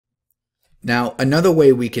Now, another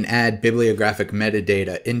way we can add bibliographic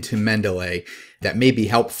metadata into Mendeley that may be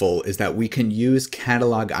helpful is that we can use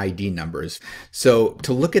catalog ID numbers. So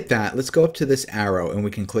to look at that, let's go up to this arrow and we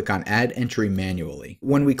can click on Add Entry Manually.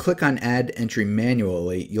 When we click on Add Entry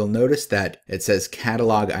Manually, you'll notice that it says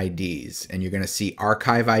Catalog IDs, and you're going to see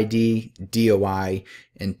arXiv ID, DOI,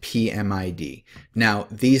 and PMID. Now,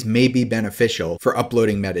 these may be beneficial for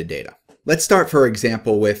uploading metadata. Let's start, for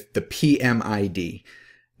example, with the PMID.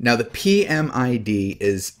 Now the PMID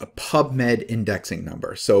is a PubMed indexing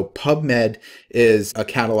number. So PubMed is a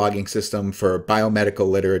cataloging system for biomedical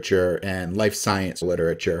literature and life science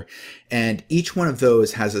literature. And each one of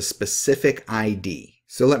those has a specific ID.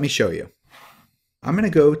 So let me show you. I'm going to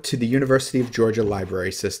go to the University of Georgia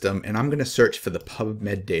Library System and I'm going to search for the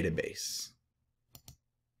PubMed database.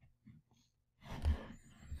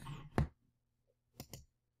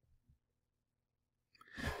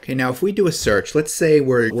 Okay, now if we do a search, let's say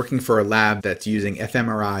we're working for a lab that's using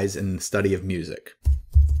fMRIs in the study of music.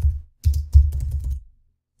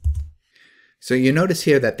 So you notice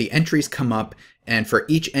here that the entries come up, and for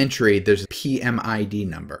each entry there's a PMID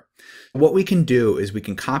number. What we can do is we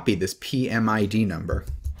can copy this PMID number,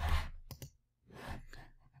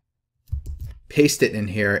 paste it in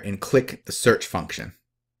here, and click the search function.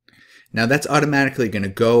 Now that's automatically going to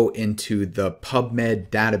go into the PubMed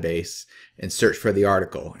database and search for the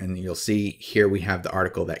article, and you'll see here we have the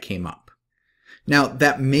article that came up. Now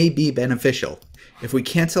that may be beneficial. If we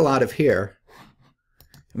cancel out of here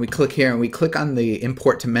and we click here and we click on the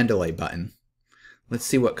Import to Mendeley button, let's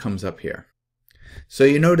see what comes up here. So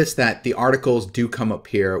you notice that the articles do come up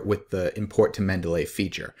here with the Import to Mendeley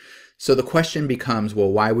feature. So the question becomes,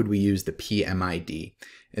 well, why would we use the PMID?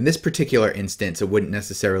 In this particular instance, it wouldn't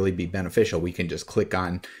necessarily be beneficial. We can just click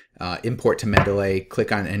on Import to Mendeley,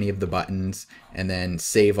 click on any of the buttons, and then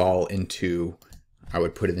save all into, I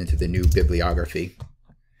would put it into the new bibliography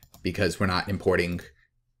because we're not importing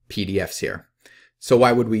PDFs here. So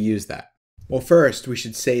why would we use that? Well, first, we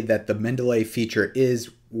should say that the Mendeley feature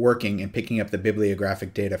is working and picking up the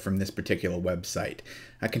bibliographic data from this particular website.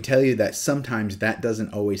 I can tell you that sometimes that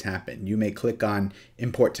doesn't always happen. You may click on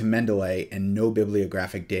Import to Mendeley and no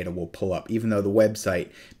bibliographic data will pull up, even though the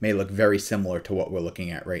website may look very similar to what we're looking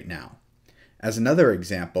at right now. As another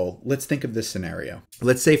example, let's think of this scenario.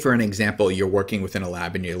 Let's say for an example, you're working within a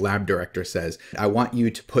lab and your lab director says, I want you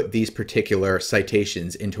to put these particular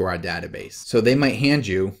citations into our database. So they might hand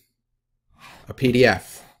you a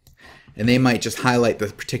PDF, and they might just highlight the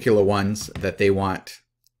particular ones that they want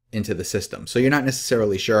into the system. So you're not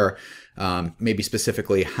necessarily sure maybe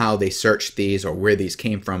specifically how they searched these or where these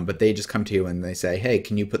came from, but they just come to you and they say, hey,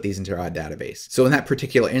 can you put these into our database? So in that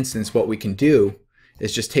particular instance, what we can do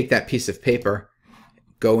is just take that piece of paper,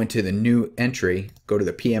 go into the new entry, go to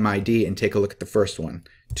the PMID and take a look at the first one,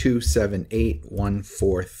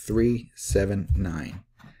 2781439. And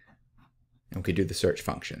we could do the search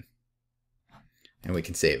function. And we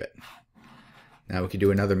can save it. Now we can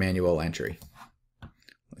do another manual entry.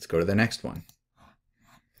 Let's go to the next one.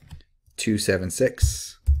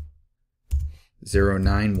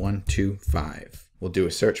 276-09125. We'll do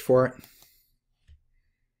a search for it.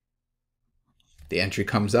 The entry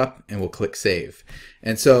comes up and we'll click Save.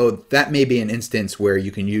 And so that may be an instance where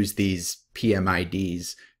you can use these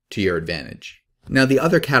PMIDs to your advantage. Now the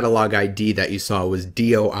other catalog ID that you saw was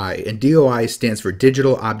DOI, and DOI stands for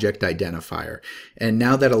Digital Object Identifier. And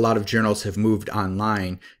now that a lot of journals have moved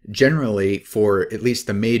online, generally for at least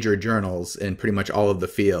the major journals in pretty much all of the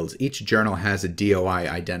fields, each journal has a DOI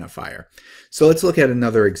identifier. So let's look at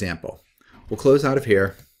another example. We'll close out of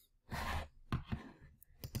here.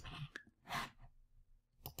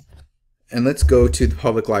 And let's go to the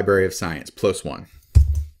Public Library of Science, PLOS One.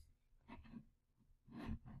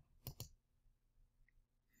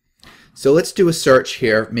 So let's do a search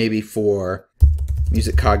here, maybe for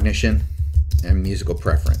music cognition and musical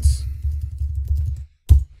preference.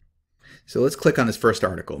 So let's click on this first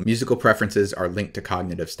article. Musical preferences are linked to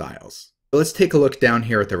cognitive styles. So let's take a look down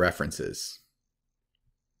here at the references.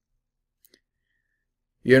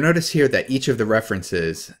 You'll notice here that each of the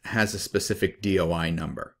references has a specific DOI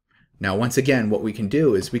number. Now, once again, what we can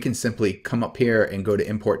do is we can simply come up here and go to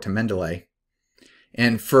Import to Mendeley.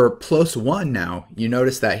 And for PLOS One now, you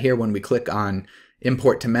notice that here when we click on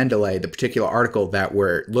Import to Mendeley, the particular article that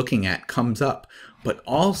we're looking at comes up. But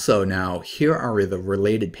also now, here are the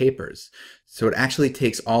related papers. So it actually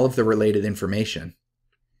takes all of the related information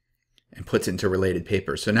and puts it into related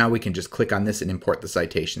papers. So now we can just click on this and import the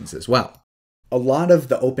citations as well. A lot of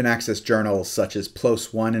the open access journals, such as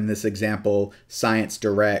PLOS One in this example, Science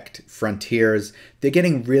Direct, Frontiers, they're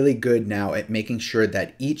getting really good now at making sure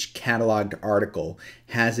that each cataloged article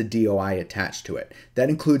has a DOI attached to it. That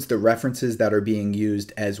includes the references that are being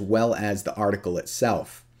used as well as the article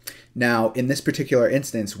itself. Now, in this particular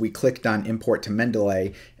instance, we clicked on Import to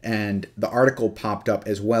Mendeley, and the article popped up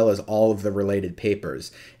as well as all of the related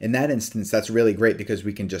papers. In that instance, that's really great because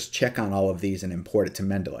we can just check on all of these and import it to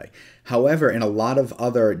Mendeley. However, in a lot of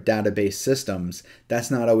other database systems, that's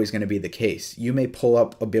not always going to be the case. You may pull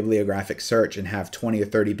up a bibliographic search and have 20 or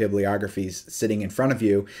 30 bibliographies sitting in front of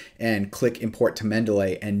you and click Import to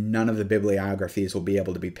Mendeley, and none of the bibliographies will be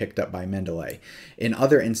able to be picked up by Mendeley. In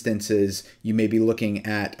other instances, you may be looking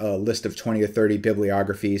at a list of 20 or 30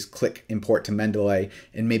 bibliographies, click Import to Mendeley,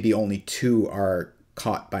 and maybe only 2 are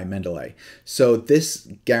caught by Mendeley. So this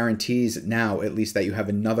guarantees now at least that you have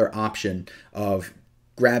another option of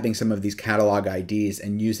grabbing some of these catalog IDs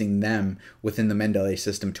and using them within the Mendeley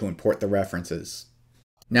system to import the references.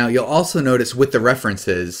 Now you'll also notice with the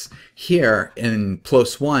references here in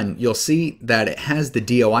PLOS One, you'll see that it has the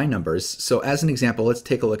DOI numbers. So as an example, let's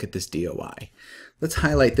take a look at this DOI. Let's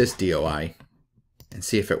highlight this DOI and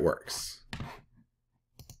see if it works.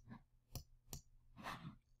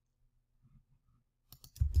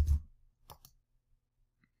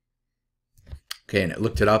 Okay, and it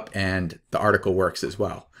looked it up and the article works as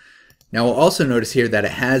well. Now we'll also notice here that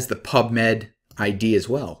it has the PubMed ID as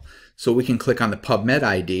well. So we can click on the PubMed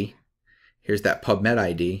ID. Here's that PubMed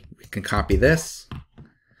ID. We can copy this,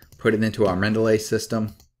 put it into our Mendeley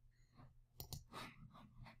system.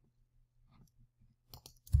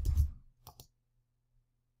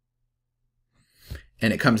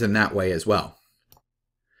 And it comes in that way as well.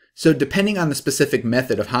 So depending on the specific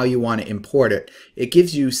method of how you want to import it, it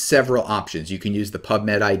gives you several options. You can use the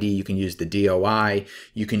PubMed ID, you can use the DOI,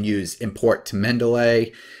 you can use Import to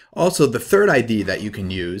Mendeley. Also, the third ID that you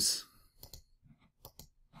can use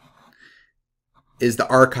is the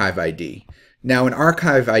arXiv ID. Now, an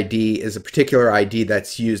arXiv ID is a particular ID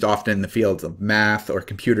that's used often in the fields of math or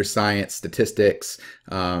computer science, statistics,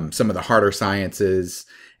 some of the harder sciences.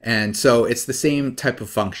 And so it's the same type of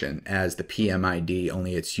function as the PMID,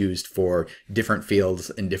 only it's used for different fields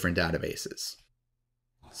in different databases.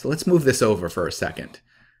 So let's move this over for a second.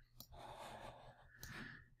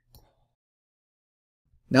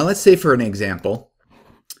 Now let's say for an example,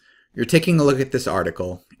 you're taking a look at this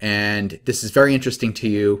article and this is very interesting to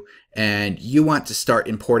you and you want to start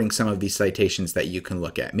importing some of these citations that you can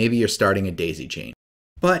look at. Maybe you're starting a daisy chain.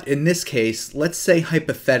 But in this case, let's say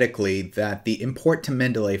hypothetically that the import to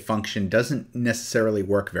Mendeley function doesn't necessarily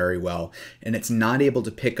work very well, and it's not able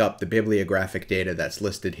to pick up the bibliographic data that's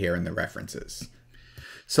listed here in the references.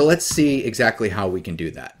 So let's see exactly how we can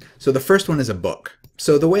do that. So the first one is a book.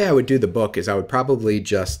 So the way I would do the book is I would probably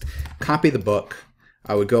just copy the book.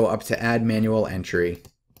 I would go up to Add Manual Entry.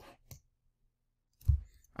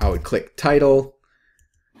 I would click Title,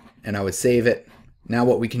 and I would save it. Now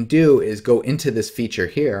what we can do is go into this feature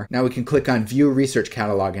here. Now we can click on View Research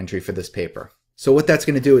Catalog Entry for this paper. So what that's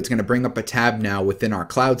going to do, it's going to bring up a tab now within our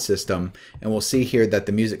cloud system, and we'll see here that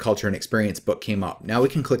the Music, Culture, and Experience book came up. Now we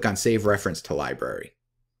can click on Save Reference to Library.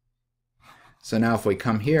 So now if we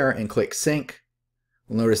come here and click Sync,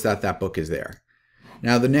 we'll notice that that book is there.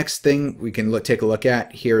 Now the next thing we can take a look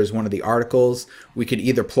at here is one of the articles. We could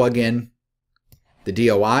either plug in the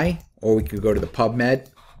DOI or we could go to the PubMed.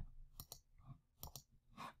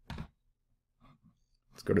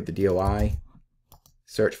 Let's go to the DOI,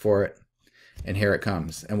 search for it, and here it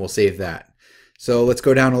comes, and we'll save that. So let's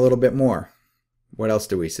go down a little bit more. What else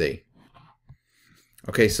do we see?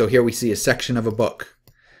 Okay, so here we see a section of a book.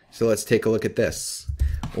 So let's take a look at this.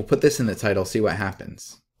 We'll put this in the title, see what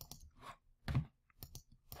happens. We'll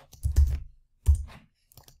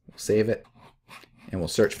save it, and we'll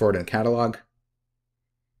search for it in the catalog.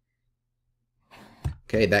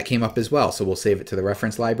 Okay, that came up as well, so we'll save it to the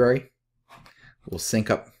reference library. We'll sync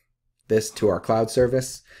up this to our cloud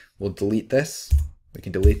service. We'll delete this. We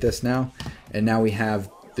can delete this now. And now we have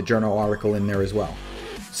the journal article in there as well.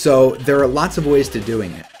 So there are lots of ways to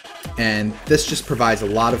doing it. And this just provides a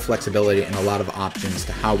lot of flexibility and a lot of options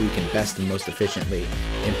to how we can best and most efficiently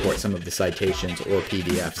import some of the citations or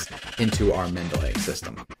PDFs into our Mendeley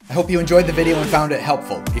system. I hope you enjoyed the video and found it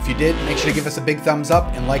helpful. If you did, make sure to give us a big thumbs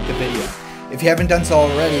up and like the video. If you haven't done so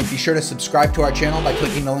already, be sure to subscribe to our channel by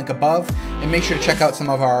clicking the link above, and make sure to check out some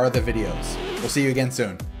of our other videos. We'll see you again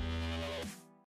soon.